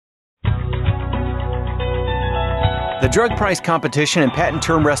The Drug Price Competition and Patent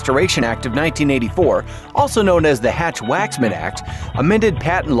Term Restoration Act of 1984, also known as the Hatch-Waxman Act, amended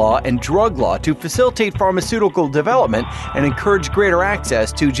patent law and drug law to facilitate pharmaceutical development and encourage greater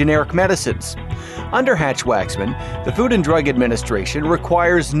access to generic medicines. Under Hatch-Waxman, the Food and Drug Administration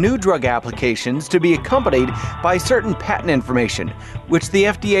requires new drug applications to be accompanied by certain patent information, which the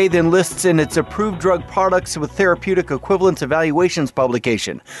FDA then lists in its Approved Drug Products with Therapeutic Equivalence Evaluations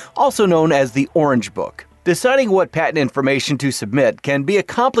publication, also known as the Orange Book. Deciding what patent information to submit can be a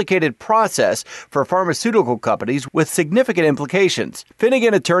complicated process for pharmaceutical companies with significant implications.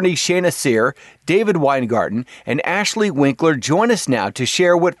 Finnegan attorneys Shana Cyr, David Weingarten, and Ashley Winkler join us now to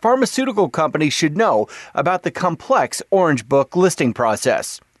share what pharmaceutical companies should know about the complex Orange Book listing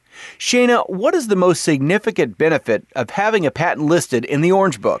process. Shana, what is the most significant benefit of having a patent listed in the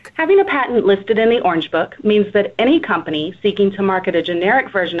Orange Book? Having a patent listed in the Orange Book means that any company seeking to market a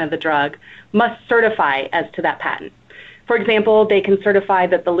generic version of the drug must certify as to that patent. For example, they can certify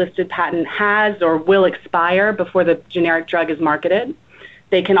that the listed patent has or will expire before the generic drug is marketed.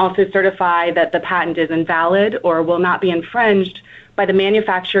 They can also certify that the patent is invalid or will not be infringed by the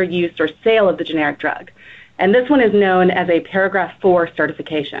manufacture, use, or sale of the generic drug. And this one is known as a Paragraph 4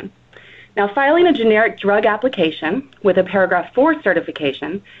 certification. Now, filing a generic drug application with a Paragraph 4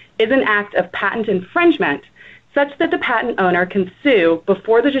 certification is an act of patent infringement such that the patent owner can sue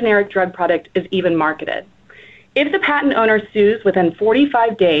before the generic drug product is even marketed. If the patent owner sues within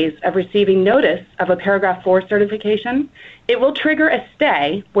 45 days of receiving notice of a Paragraph 4 certification, it will trigger a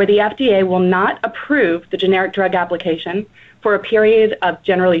stay where the FDA will not approve the generic drug application for a period of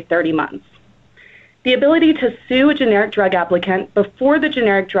generally 30 months. The ability to sue a generic drug applicant before the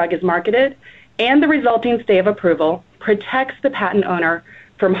generic drug is marketed and the resulting stay of approval protects the patent owner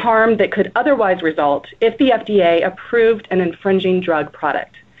from harm that could otherwise result if the FDA approved an infringing drug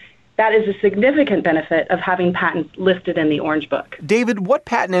product. That is a significant benefit of having patents listed in the Orange Book. David, what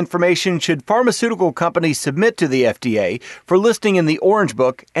patent information should pharmaceutical companies submit to the FDA for listing in the Orange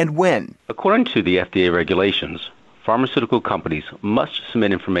Book and when? According to the FDA regulations, pharmaceutical companies must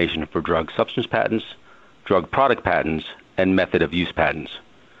submit information for drug substance patents, drug product patents, and method of use patents.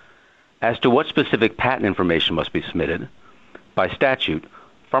 As to what specific patent information must be submitted, by statute,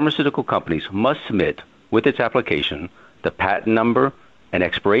 pharmaceutical companies must submit with its application the patent number and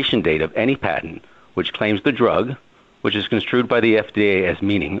expiration date of any patent which claims the drug, which is construed by the FDA as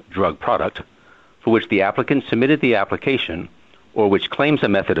meaning drug product, for which the applicant submitted the application, or which claims a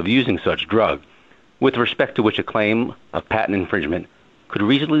method of using such drug, with respect to which a claim of patent infringement could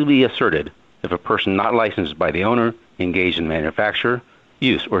reasonably be asserted if a person not licensed by the owner engaged in manufacture,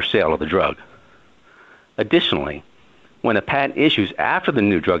 use, or sale of the drug. Additionally, when a patent issues after the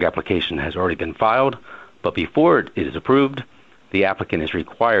new drug application has already been filed, but before it is approved, the applicant is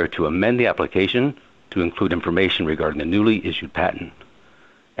required to amend the application to include information regarding the newly issued patent.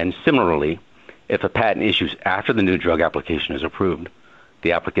 And similarly, if a patent issues after the new drug application is approved,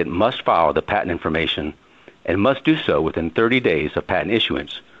 the applicant must file the patent information and must do so within 30 days of patent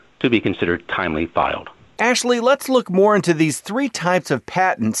issuance to be considered timely filed. Ashley, let's look more into these three types of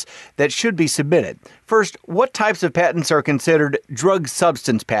patents that should be submitted. First, what types of patents are considered drug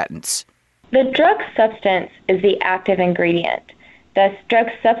substance patents? The drug substance is the active ingredient. Thus, drug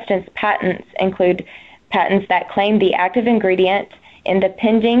substance patents include patents that claim the active ingredient in the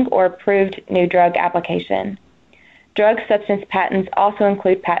pending or approved new drug application. Drug substance patents also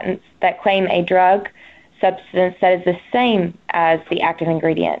include patents that claim a drug substance that is the same as the active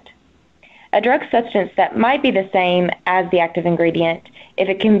ingredient. A drug substance that might be the same as the active ingredient if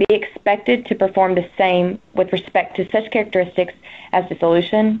it can be expected to perform the same with respect to such characteristics as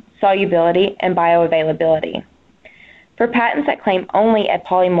dissolution, solubility, and bioavailability. For patents that claim only a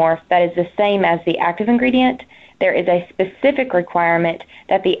polymorph that is the same as the active ingredient, there is a specific requirement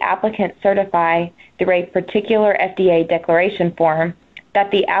that the applicant certify through a particular FDA declaration form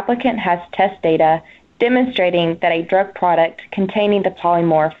that the applicant has test data demonstrating that a drug product containing the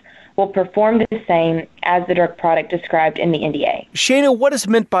polymorph will perform the same as the drug product described in the NDA. Shana, what is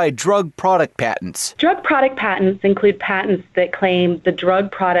meant by drug product patents? Drug product patents include patents that claim the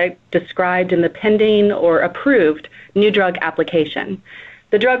drug product described in the pending or approved new drug application.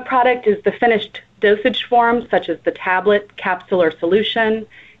 The drug product is the finished dosage form, such as the tablet, capsule, or solution.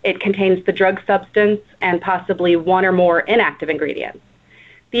 It contains the drug substance and possibly one or more inactive ingredients.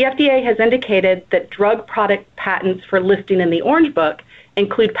 The FDA has indicated that drug product patents for listing in the Orange Book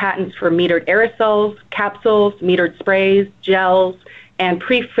include patents for metered aerosols, capsules, metered sprays, gels, and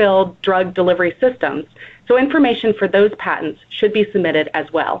pre-filled drug delivery systems. So information for those patents should be submitted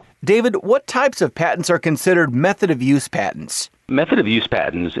as well. David, what types of patents are considered method of use patents? Method of use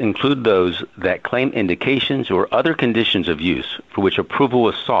patents include those that claim indications or other conditions of use for which approval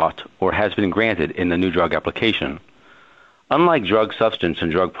was sought or has been granted in the new drug application. Unlike drug substance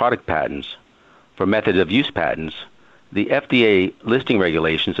and drug product patents, for method of use patents, the FDA listing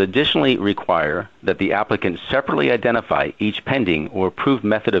regulations additionally require that the applicant separately identify each pending or approved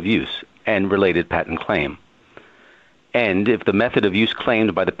method of use and related patent claim. And if the method of use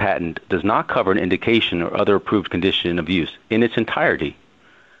claimed by the patent does not cover an indication or other approved condition of use in its entirety,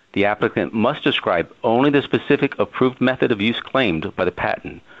 the applicant must describe only the specific approved method of use claimed by the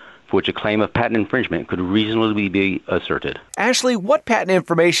patent for which a claim of patent infringement could reasonably be asserted. Ashley, what patent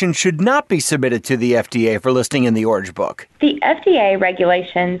information should not be submitted to the FDA for listing in the Orange Book? The FDA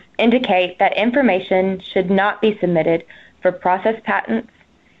regulations indicate that information should not be submitted for process patents,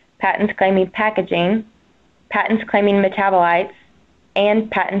 patents claiming packaging, patents claiming metabolites,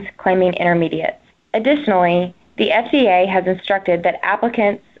 and patents claiming intermediates. Additionally, the FDA has instructed that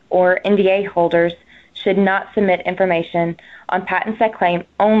applicants or NDA holders should not submit information on patents that claim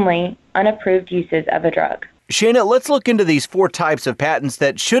only unapproved uses of a drug. Shana, let's look into these 4 types of patents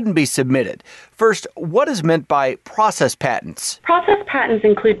that shouldn't be submitted. First, what is meant by process patents? Process patents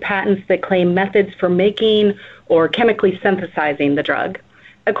include patents that claim methods for making or chemically synthesizing the drug.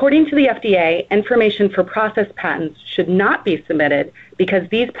 According to the FDA, information for process patents should not be submitted because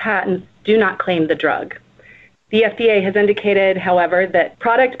these patents do not claim the drug. The FDA has indicated, however, that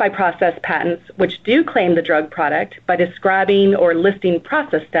product-by-process patents, which do claim the drug product by describing or listing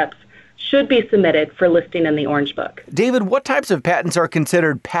process steps, should be submitted for listing in the Orange Book. David, what types of patents are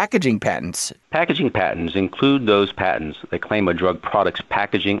considered packaging patents? Packaging patents include those patents that claim a drug product's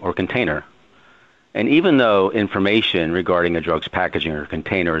packaging or container. And even though information regarding a drug's packaging or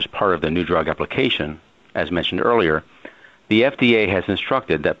container is part of the new drug application, as mentioned earlier, the FDA has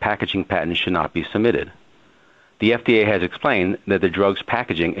instructed that packaging patents should not be submitted. The FDA has explained that the drug's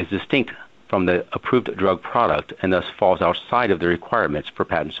packaging is distinct from the approved drug product and thus falls outside of the requirements for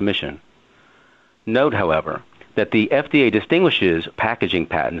patent submission. Note, however, that the FDA distinguishes packaging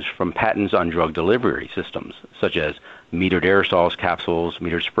patents from patents on drug delivery systems, such as metered aerosols, capsules,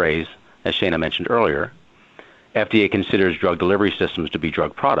 metered sprays, as Shana mentioned earlier. FDA considers drug delivery systems to be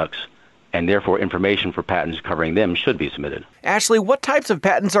drug products, and therefore information for patents covering them should be submitted. Ashley, what types of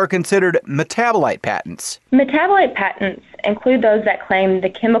patents are considered metabolite patents? Metabolite patents include those that claim the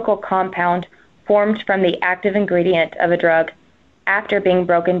chemical compound formed from the active ingredient of a drug after being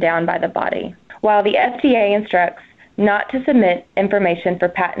broken down by the body. While the FDA instructs not to submit information for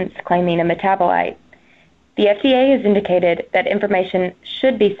patents claiming a metabolite, the FDA has indicated that information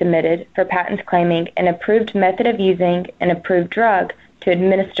should be submitted for patents claiming an approved method of using an approved drug to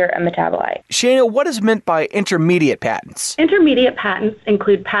administer a metabolite. Shana, what is meant by intermediate patents? Intermediate patents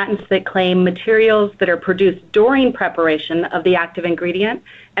include patents that claim materials that are produced during preparation of the active ingredient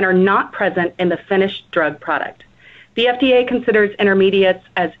and are not present in the finished drug product. The FDA considers intermediates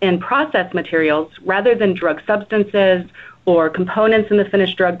as in-process materials rather than drug substances or components in the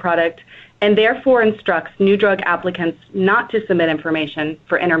finished drug product, and therefore instructs new drug applicants not to submit information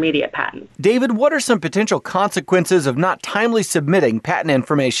for intermediate patents. David, what are some potential consequences of not timely submitting patent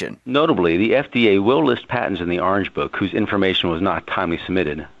information? Notably, the FDA will list patents in the Orange Book whose information was not timely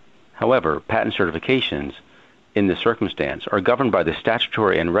submitted. However, patent certifications in this circumstance are governed by the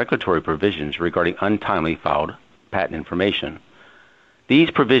statutory and regulatory provisions regarding untimely filed patent information.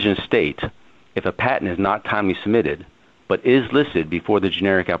 These provisions state if a patent is not timely submitted, but is listed before the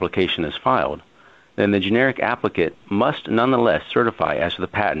generic application is filed, then the generic applicant must nonetheless certify as to the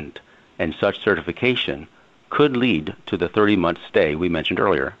patent, and such certification could lead to the 30-month stay we mentioned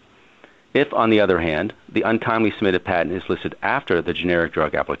earlier. If, on the other hand, the untimely submitted patent is listed after the generic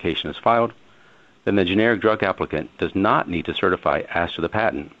drug application is filed, then the generic drug applicant does not need to certify as to the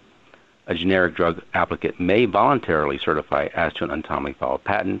patent. A generic drug applicant may voluntarily certify as to an untimely filed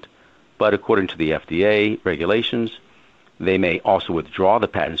patent, but according to the FDA regulations, they may also withdraw the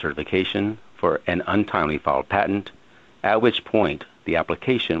patent certification for an untimely filed patent, at which point the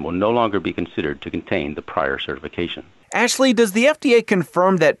application will no longer be considered to contain the prior certification. Ashley, does the FDA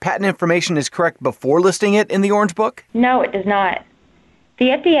confirm that patent information is correct before listing it in the Orange Book? No, it does not. The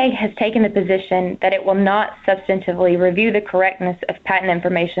FDA has taken the position that it will not substantively review the correctness of patent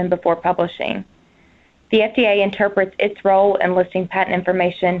information before publishing. The FDA interprets its role in listing patent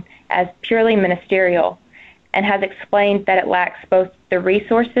information as purely ministerial, and has explained that it lacks both the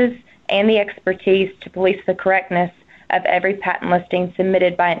resources and the expertise to police the correctness of every patent listing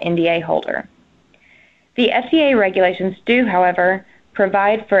submitted by an NDA holder. The FDA regulations do, however,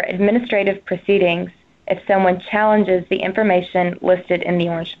 provide for administrative proceedings if someone challenges the information listed in the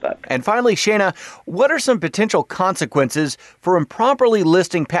Orange Book. And finally, Shana, what are some potential consequences for improperly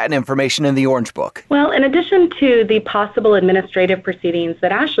listing patent information in the Orange Book? Well, in addition to the possible administrative proceedings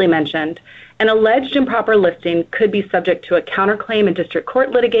that Ashley mentioned, an alleged improper listing could be subject to a counterclaim in district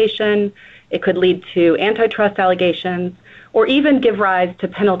court litigation. It could lead to antitrust allegations, or even give rise to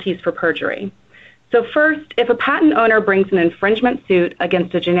penalties for perjury. So first, if a patent owner brings an infringement suit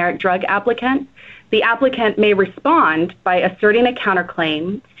against a generic drug applicant, the applicant may respond by asserting a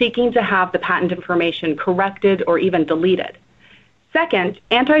counterclaim seeking to have the patent information corrected or even deleted. Second,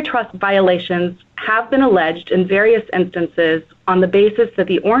 antitrust violations have been alleged in various instances on the basis that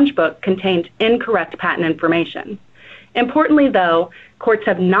the Orange Book contained incorrect patent information. Importantly, though, courts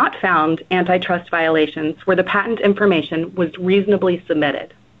have not found antitrust violations where the patent information was reasonably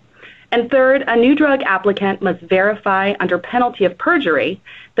submitted. And third, a new drug applicant must verify under penalty of perjury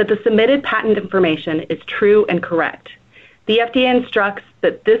that the submitted patent information is true and correct. The FDA instructs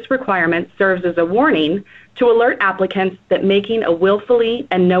that this requirement serves as a warning to alert applicants that making a willfully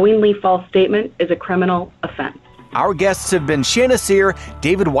and knowingly false statement is a criminal offense. Our guests have been Shana Cyr,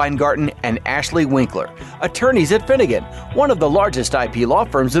 David Weingarten, and Ashley Winkler, attorneys at Finnegan, one of the largest IP law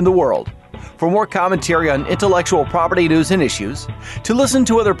firms in the world. For more commentary on intellectual property news and issues, to listen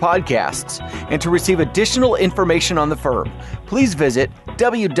to other podcasts, and to receive additional information on the firm, please visit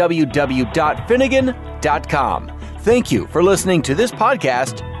www.finnegan.com. Thank you for listening to this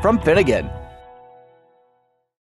podcast from Finnegan.